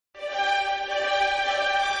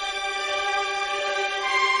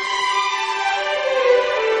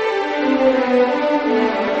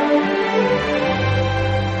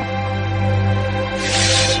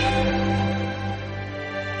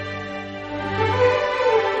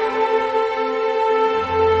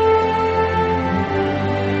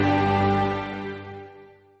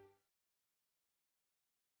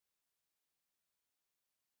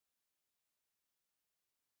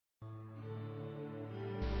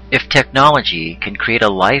If technology can create a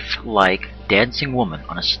lifelike dancing woman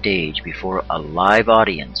on a stage before a live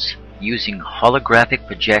audience using holographic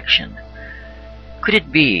projection, could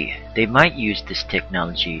it be they might use this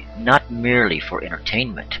technology not merely for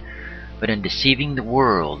entertainment, but in deceiving the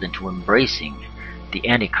world into embracing the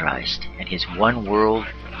Antichrist and his one world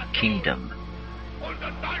kingdom?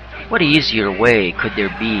 What easier way could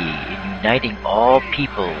there be in uniting all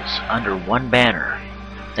peoples under one banner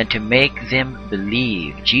than to make them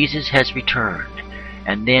believe Jesus has returned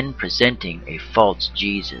and then presenting a false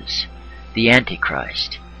Jesus, the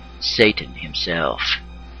Antichrist, Satan himself?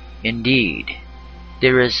 Indeed,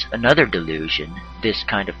 there is another delusion this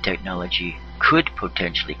kind of technology could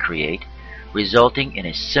potentially create, resulting in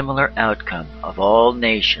a similar outcome of all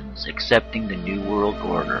nations accepting the New World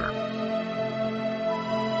Order.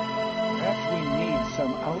 Perhaps we need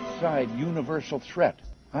some outside universal threat.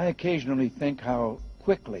 I occasionally think how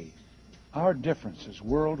quickly our differences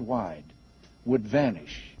worldwide would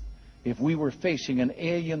vanish if we were facing an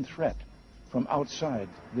alien threat from outside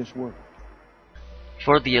this world.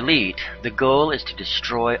 For the elite, the goal is to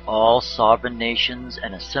destroy all sovereign nations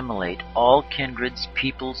and assimilate all kindreds,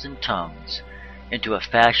 peoples, and tongues into a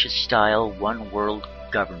fascist-style one-world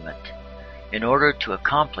government. In order to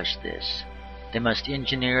accomplish this, they must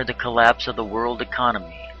engineer the collapse of the world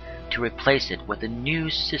economy to replace it with a new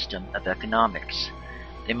system of economics.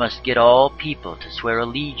 They must get all people to swear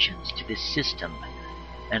allegiance to this system,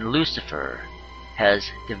 and Lucifer has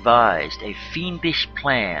devised a fiendish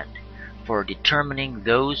plan for determining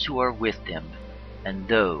those who are with them and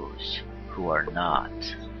those who are not.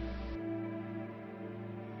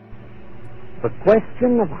 The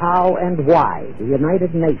question of how and why the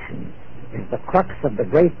United Nations is the crux of the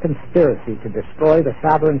great conspiracy to destroy the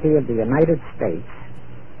sovereignty of the United States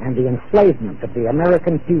and the enslavement of the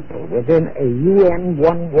American people within a UN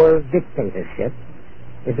one-world dictatorship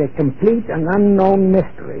is a complete and unknown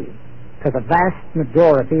mystery to the vast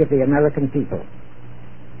majority of the American people.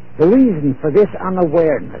 The reason for this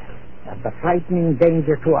unawareness of the frightening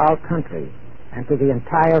danger to our country and to the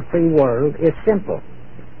entire free world is simple.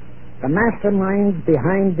 The masterminds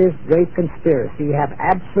behind this great conspiracy have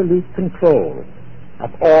absolute control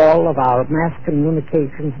of all of our mass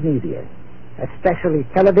communications media, especially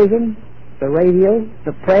television, the radio,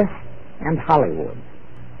 the press, and Hollywood.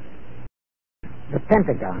 The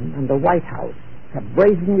Pentagon and the White House have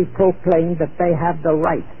brazenly proclaimed that they have the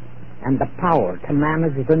right and the power to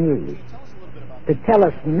manage the news, to tell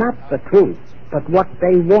us not the truth, but what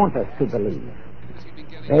they want us to believe.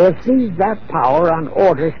 They have seized that power on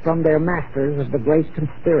orders from their masters of the great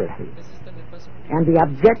conspiracy. And the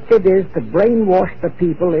objective is to brainwash the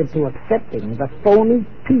people into accepting the phony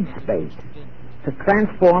peace bait to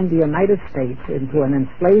transform the United States into an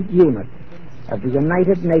enslaved unit of the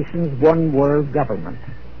United Nations one world government.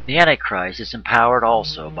 The Antichrist is empowered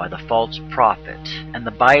also by the false prophet, and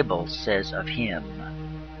the Bible says of him,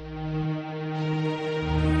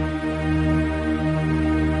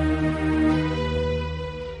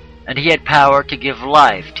 "And he had power to give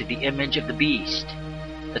life to the image of the beast,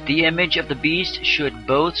 that the image of the beast should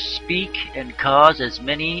both speak and cause as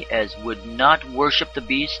many as would not worship the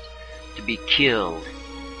beast to be killed.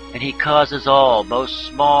 And he causes all, both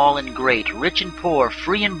small and great, rich and poor,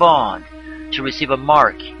 free and bond, to receive a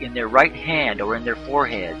mark in their right hand or in their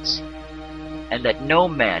foreheads, and that no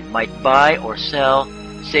man might buy or sell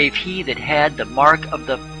save he that had the mark of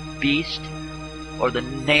the beast, or the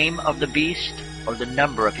name of the beast, or the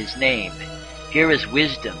number of his name. Here is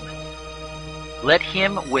wisdom. Let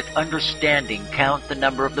him with understanding count the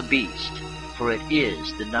number of the beast, for it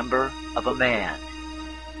is the number of a man,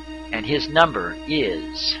 and his number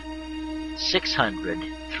is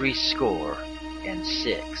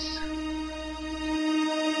 666.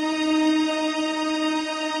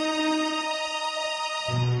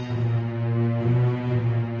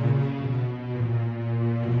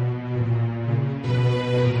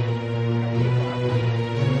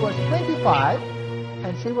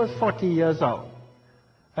 And she was 40 years old.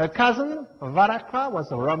 Her cousin, Varakva,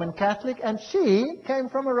 was a Roman Catholic, and she came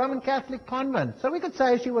from a Roman Catholic convent. So we could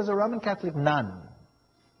say she was a Roman Catholic nun.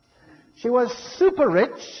 She was super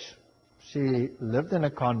rich. She lived in a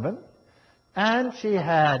convent, and she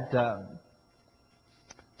had the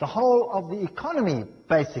whole of the economy,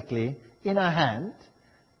 basically, in her hand.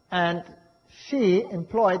 And she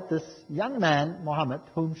employed this young man, Muhammad,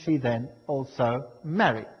 whom she then also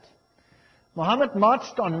married. Muhammad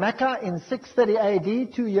marched on Mecca in 630 AD,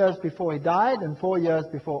 2 years before he died, and 4 years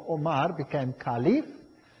before Omar became Caliph.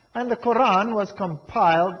 And the Quran was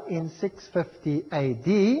compiled in 650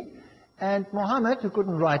 AD, And Muhammad, who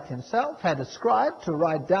couldn't write himself, had a scribe to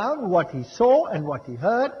write down what he saw and what he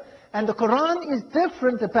heard. And the Quran is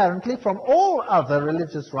different, apparently, from all other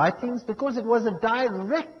religious writings because it was a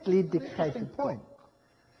directly dictated point.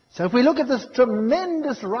 So if we look at this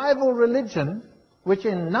tremendous rival religion, which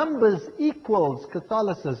in numbers equals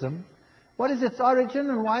Catholicism, what is its origin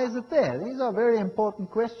and why is it there? These are very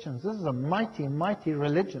important questions. This is a mighty, mighty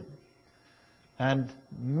religion. And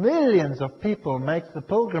millions of people make the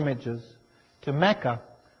pilgrimages to Mecca,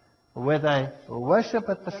 where they worship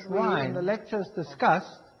at the shrine. In the lectures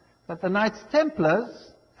discussed that the Knights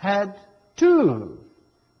Templars had two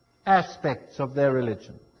aspects of their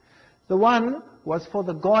religion. The one was for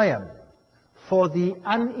the Goyim, for the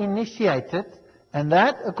uninitiated, and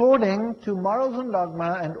that, according to Morals and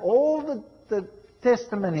Dogma and all the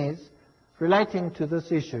testimonies relating to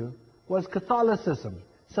this issue, was Catholicism.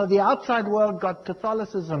 So the outside world got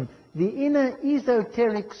Catholicism. The inner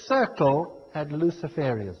esoteric circle had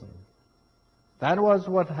Luciferianism. That was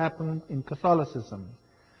what happened in Catholicism.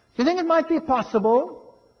 Do you think it might be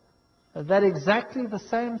possible that exactly the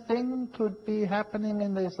same thing could be happening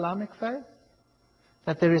in the Islamic faith?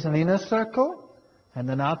 That there is an inner circle and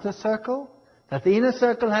an outer circle? That the inner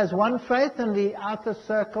circle has one faith and the outer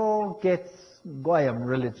circle gets Goyim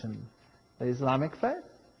religion, the Islamic faith?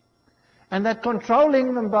 And that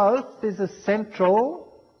controlling them both is a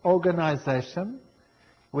central organization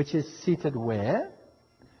which is seated where?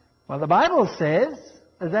 Well, the Bible says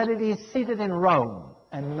that it is seated in Rome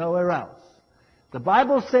and nowhere else. The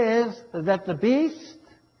Bible says that the beast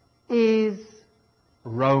is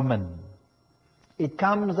Roman. It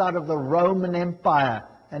comes out of the Roman Empire,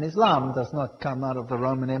 and Islam does not come out of the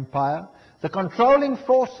Roman Empire. The controlling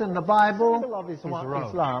force in the Bible of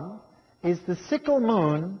Islam is the sickle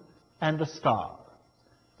moon and the star.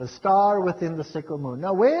 The star within the sickle moon.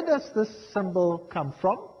 Now, where does this symbol come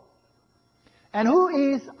from? And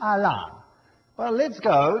who is Allah? Well, let's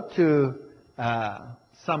go to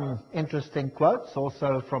some interesting quotes,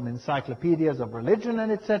 also from encyclopedias of religion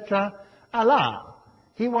and etc. Allah,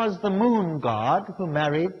 he was the moon god who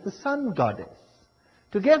married the sun goddess.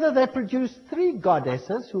 Together they produced three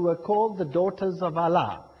goddesses who were called the daughters of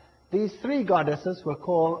Allah. These three goddesses were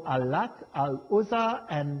called Allat, Al-Uzza,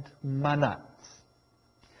 and Manat.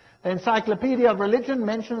 The Encyclopedia of Religion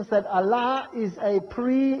mentions that Allah is a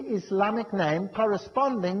pre-Islamic name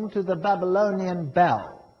corresponding to the Babylonian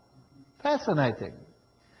Bel. Fascinating.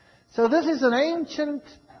 So this is an ancient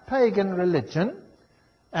pagan religion,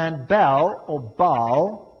 and Bel, or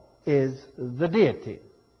Baal, is the deity.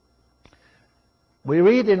 We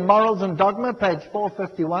read in Morals and Dogma, page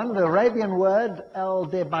 451, the Arabian word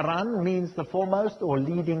Aldebaran means the foremost or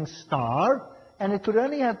leading star, and it could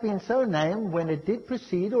only have been so named when it did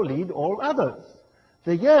precede or lead all others.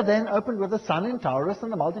 The year then opened with the sun in Taurus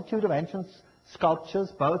and the multitude of ancient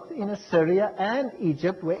sculptures both in Assyria and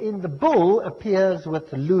Egypt, wherein the bull appears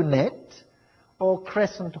with lunette or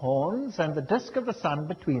crescent horns, and the disk of the sun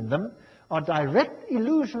between them, are direct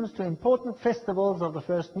allusions to important festivals of the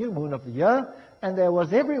first new moon of the year, and there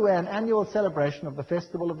was everywhere an annual celebration of the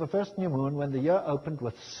festival of the first new moon when the year opened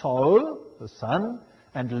with Sol, the sun,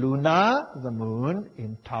 and Luna, the moon,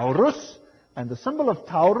 in Taurus. And the symbol of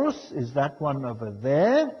Taurus is that one over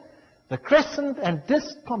there. The crescent and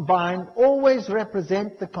disk combined always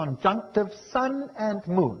represent the conjunctive sun and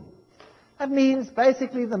moon. That means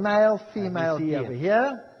basically the male-female over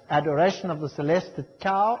here. Adoration of the celestial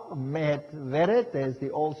cow, Mehet Veret, there's the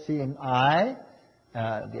all-seeing eye,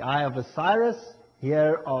 the eye of Osiris.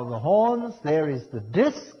 Here are the horns, there is the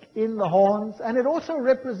disk in the horns, and it also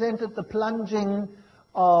represented the plunging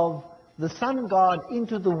of the sun god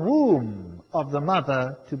into the womb of the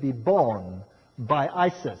mother to be born by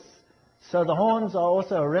Isis. So the horns are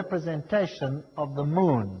also a representation of the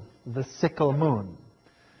moon, the sickle moon.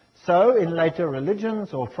 So in later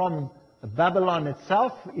religions, or from Babylon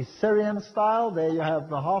itself, Assyrian style, there you have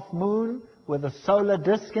the half moon with a solar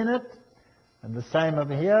disk in it. And the same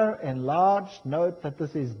over here, enlarged. Note that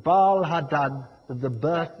this is Baal Hadad, the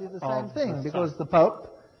birth of the same thing, because the Pope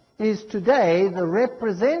is today the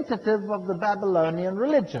representative of the Babylonian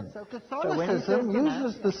religion. So Catholicism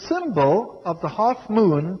uses the symbol of the half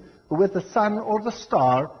moon with the sun or the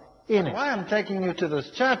star in it. Why I'm taking you to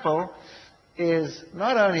this chapel is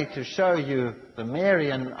not only to show you the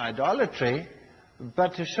Marian idolatry,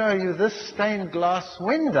 but to show you this stained glass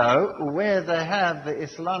window where they have the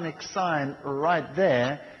Islamic sign right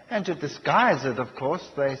there, and to disguise it, of course,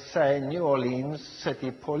 they say New Orleans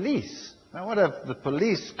City Police. Now, what have the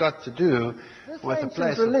police got to do with a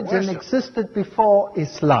place of worship? This religion existed before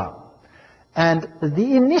Islam, and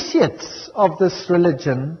the initiates of this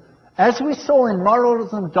religion as we saw in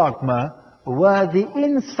Morals and Dogma, were the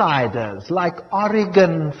insiders, like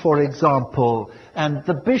Origen, for example, and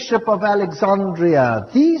the Bishop of Alexandria.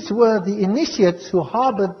 These were the initiates who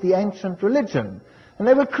harbored the ancient religion. And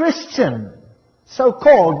they were Christian,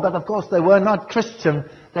 so-called, but of course they were not Christian.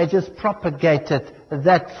 They just propagated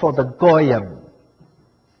that for the Goyim,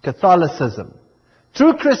 Catholicism.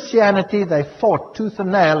 True Christianity, they fought tooth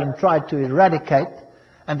and nail and tried to eradicate,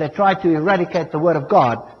 and they tried to eradicate the Word of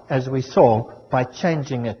God, as we saw, by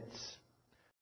changing its